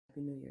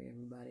Happy New Year,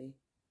 everybody.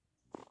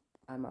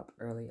 I'm up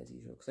early as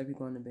usual because I be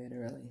going to bed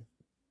early.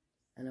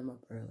 And I'm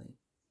up early.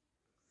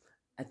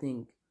 I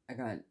think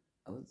I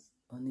was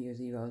on New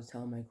Year's Eve, I was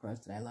telling my crush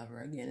that I love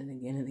her again and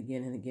again and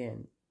again and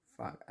again.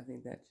 Fuck, I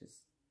think that just...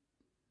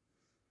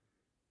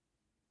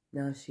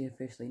 Now she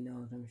officially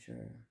knows, I'm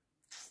sure.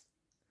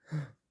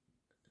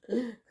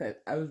 Because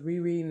I was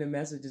rereading the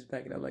messages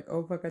back and I'm like,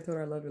 oh fuck, I told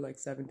her I loved her like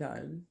 7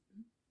 times.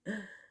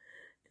 And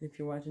if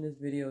you're watching this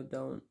video,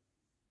 don't...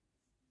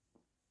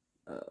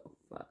 Oh,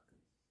 fuck.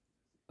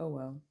 Oh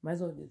well, might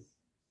as well just...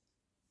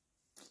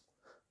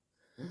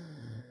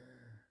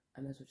 I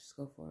might as well just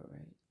go for it,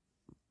 right?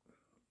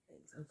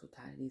 I'm so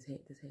tired of this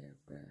hair,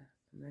 bruh.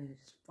 I'm ready to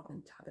just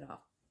fucking chop it off.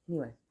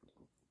 Anyway,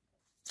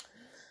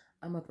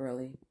 I'm up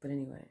early, but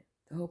anyway,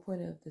 the whole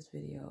point of this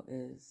video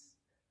is,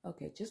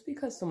 okay, just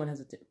because someone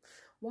has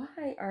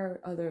why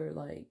are other,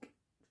 like,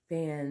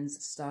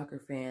 fans, stalker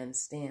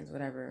fans, stans,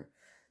 whatever,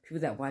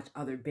 people that watch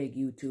other big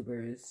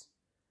YouTubers,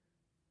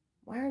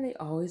 why are they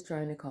always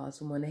trying to call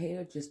someone a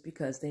hater just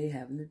because they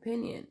have an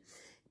opinion?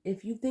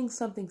 If you think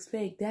something's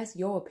fake, that's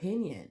your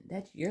opinion.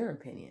 That's your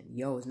opinion.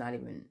 Yo is not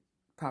even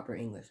proper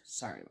English.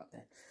 Sorry about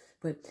that.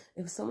 But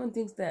if someone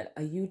thinks that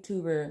a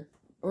YouTuber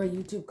or a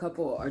YouTube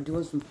couple are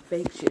doing some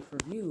fake shit for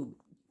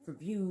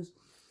views,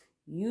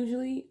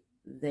 usually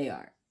they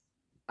are.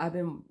 I've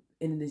been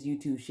in this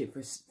YouTube shit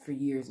for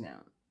years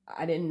now.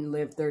 I didn't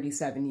live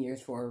 37 years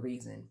for a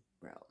reason,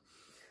 bro.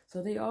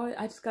 So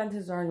I just got into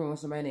this argument with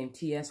somebody named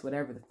TS,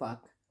 whatever the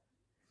fuck.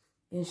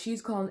 And she's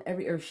calling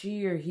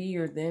she or he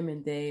or them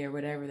and they or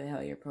whatever the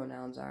hell your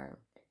pronouns are.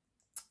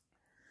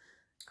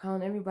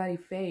 Calling everybody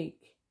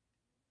fake.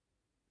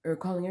 Or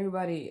calling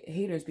everybody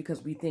haters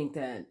because we think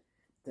that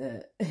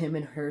the him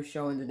and her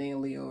show and the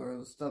Leo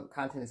or stuff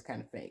content is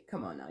kind of fake.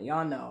 Come on now.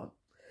 Y'all know.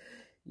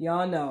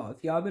 Y'all know.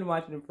 If y'all been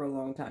watching it for a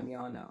long time,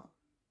 y'all know.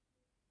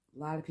 A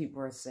lot of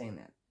people are saying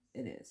that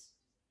it is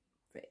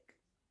fake.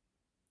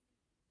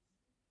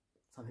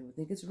 Some people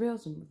think it's real.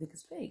 Some people think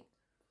it's fake.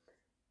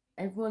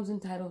 Everyone's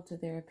entitled to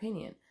their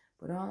opinion.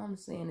 But all I'm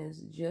saying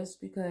is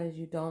just because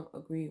you don't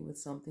agree with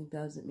something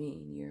doesn't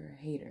mean you're a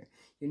hater.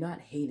 You're not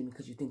hating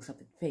because you think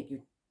something's fake.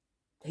 You're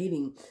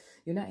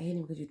not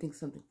hating because you think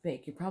something's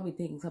fake. You're probably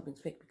thinking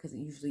something's fake because it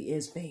usually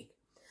is fake.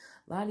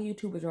 A lot of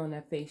YouTubers are on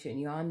that fake shit,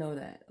 and y'all know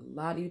that. A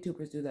lot of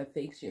YouTubers do that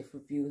fake shit for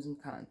views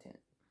and content.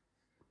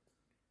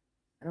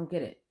 I don't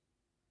get it.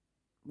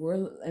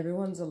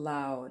 Everyone's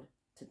allowed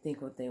to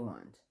think what they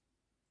want.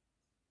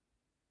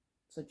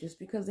 So just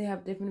because they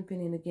have different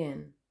opinion,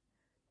 again,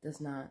 does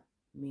not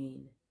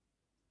mean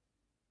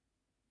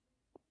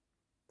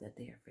that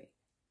they are fake.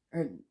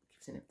 Or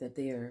that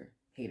they are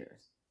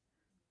haters.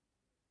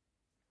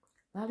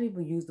 A lot of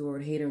people use the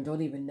word hater and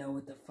don't even know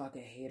what the fuck a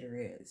hater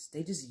is.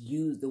 They just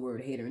use the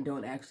word hater and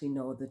don't actually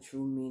know the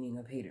true meaning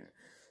of hater.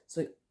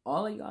 So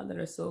all of y'all that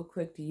are so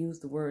quick to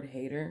use the word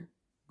hater,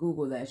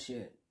 Google that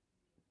shit.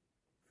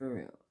 For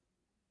real.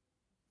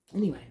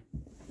 Anyway.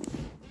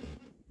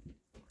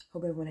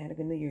 Hope everyone had a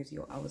good New Year's.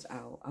 Yo, I was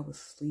out. I was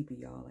sleepy,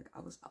 y'all. Like,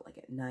 I was out like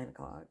at 9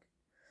 o'clock.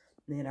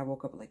 And then I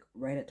woke up like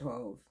right at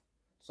 12.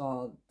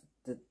 Saw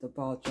the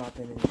ball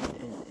dropping and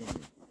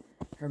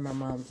heard my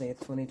mom say it's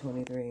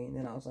 2023. And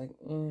then I was like,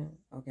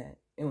 okay.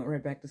 And went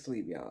right back to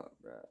sleep, y'all,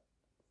 bro.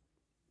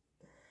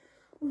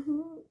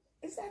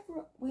 Is that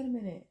for... Wait a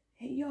minute.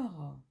 Hey,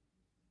 y'all.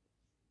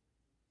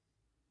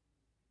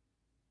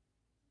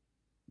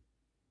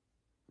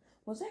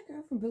 Was that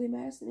girl from Billy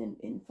Madison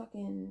in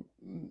fucking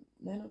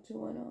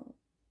 90210?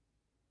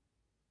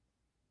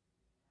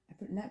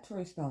 Not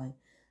Tori Spelling.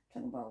 I'm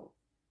talking about,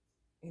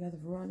 the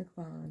Veronica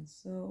Vaughn.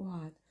 So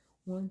hot.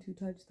 Want to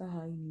touch the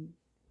hiney.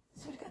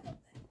 I'm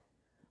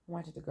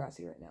watching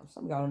Degrassi right now.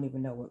 Some of y'all don't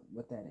even know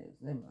what that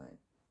is. Never mind.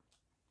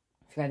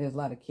 I forgot there's a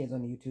lot of kids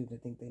on YouTube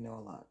that think they know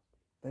a lot.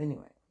 But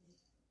anyway.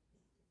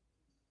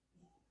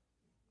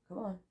 Come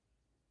on.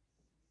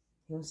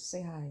 He wants to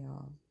say hi,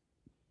 y'all.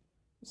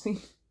 See?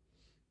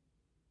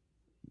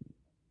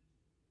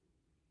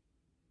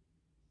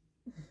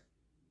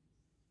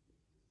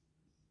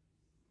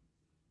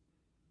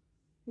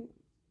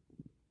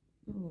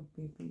 Oh,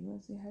 baby, you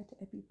want to say hi to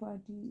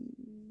everybody?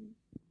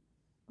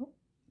 Oh,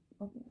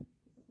 okay.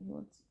 He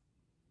wants...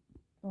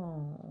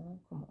 Oh,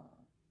 come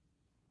on.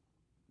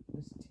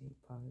 Listen to his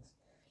pause.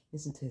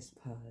 Listen to his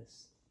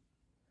pause.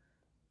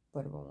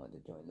 Butterball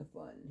wanted to join the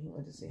fun. He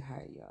wanted to say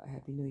hi, y'all.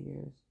 Happy New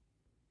Year's.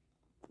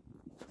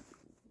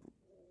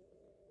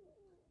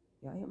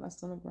 Y'all hear my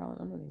stomach growling?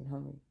 I'm not even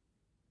hungry.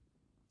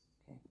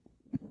 Okay.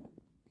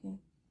 Okay.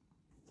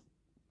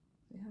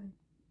 Say hi.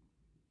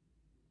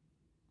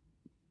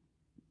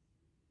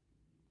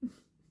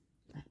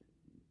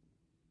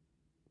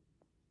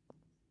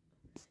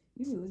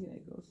 You be looking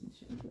at ghosts and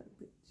shit. You like,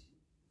 bitch.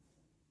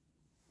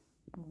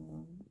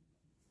 Aww.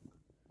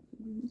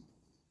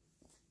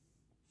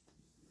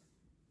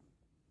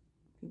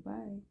 Okay,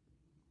 bye.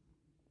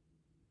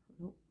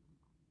 Nope.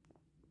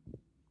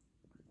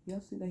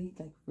 Y'all see that he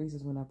like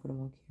freezes when I put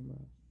him on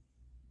camera.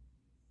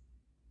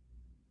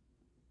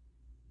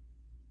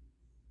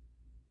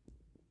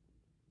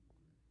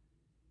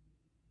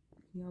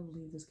 Can y'all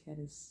believe this cat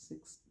is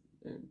 6?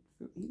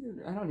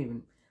 I don't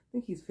even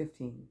think he's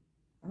 15.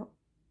 Oh,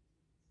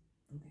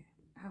 okay.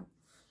 Ow.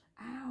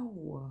 Ow.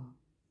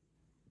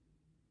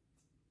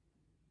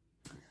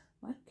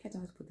 Why do cats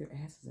always put their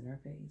asses in our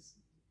face?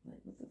 Like,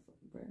 what the fuck,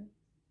 bruh?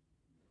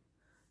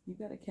 You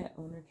got a cat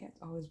owner. Cats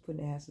always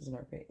putting asses in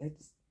our face. They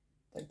just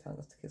like telling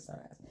us to kiss our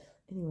ass.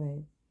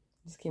 Anyway,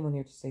 just came on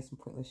here to say some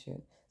pointless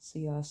shit.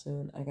 See y'all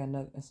soon. I got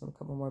a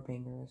couple more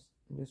bangers.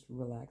 I'm just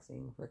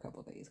relaxing for a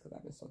couple days because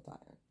I've been so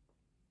tired.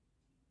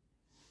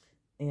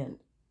 And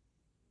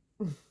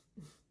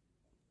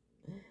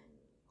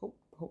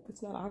hope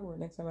it's not awkward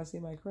next time I see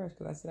my crush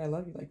because I said I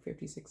love you like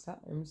 56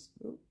 times.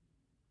 Ooh.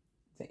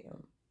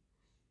 Damn.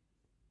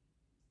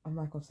 I'm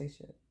not gonna say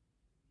shit.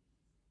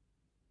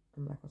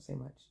 I'm not gonna say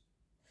much.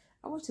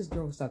 I wish this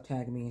girl would stop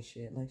tagging me and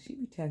shit. Like, she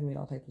be tagging me and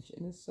all types of shit,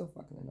 and it's so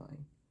fucking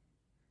annoying.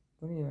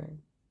 But anyway,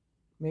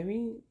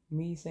 maybe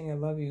me saying I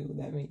love you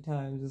that many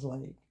times is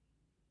like,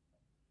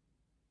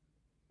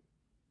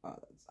 oh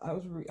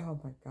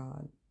my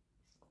god.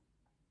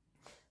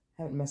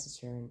 I haven't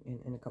messaged her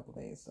in a couple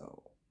days,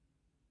 so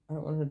I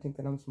don't want her to think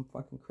that I'm some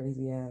fucking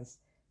crazy ass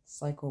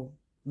psycho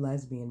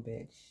lesbian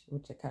bitch,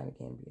 which I kind of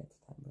can be at the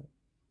time, but,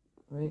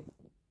 right?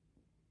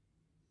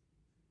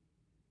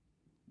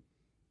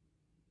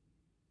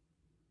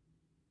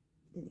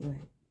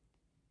 Anyway.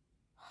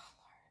 Oh,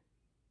 Lord.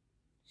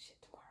 Shit,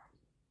 tomorrow.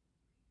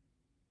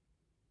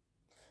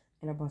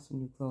 And I bought some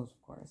new clothes,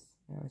 of course.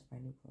 I always buy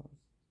new clothes.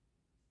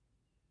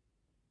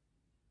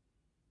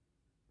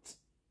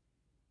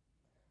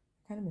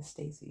 I kind of miss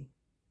Stacy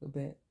a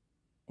bit.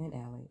 And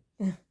Allie.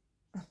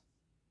 But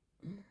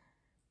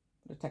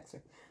I text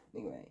her.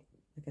 Anyway,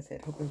 like I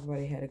said, hope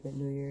everybody had a good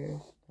New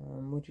Year's.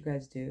 What'd you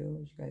guys do?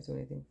 Did you guys do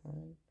anything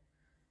fun?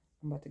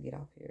 I'm about to get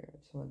off here. I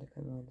just wanted to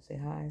come on and say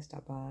hi,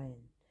 stop by, and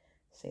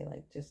say,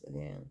 like, just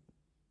again,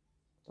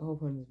 the whole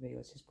point of this video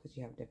is just because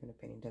you have a different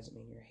opinion doesn't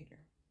mean you're a hater.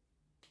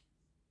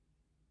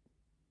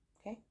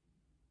 Okay?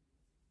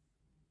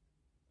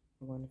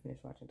 I'm going to finish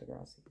watching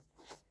Degrassi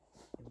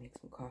and make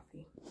some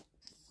coffee.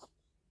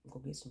 Go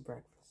get some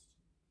breakfast.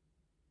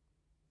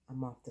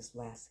 I'm off this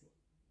lassie.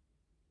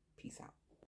 Peace out.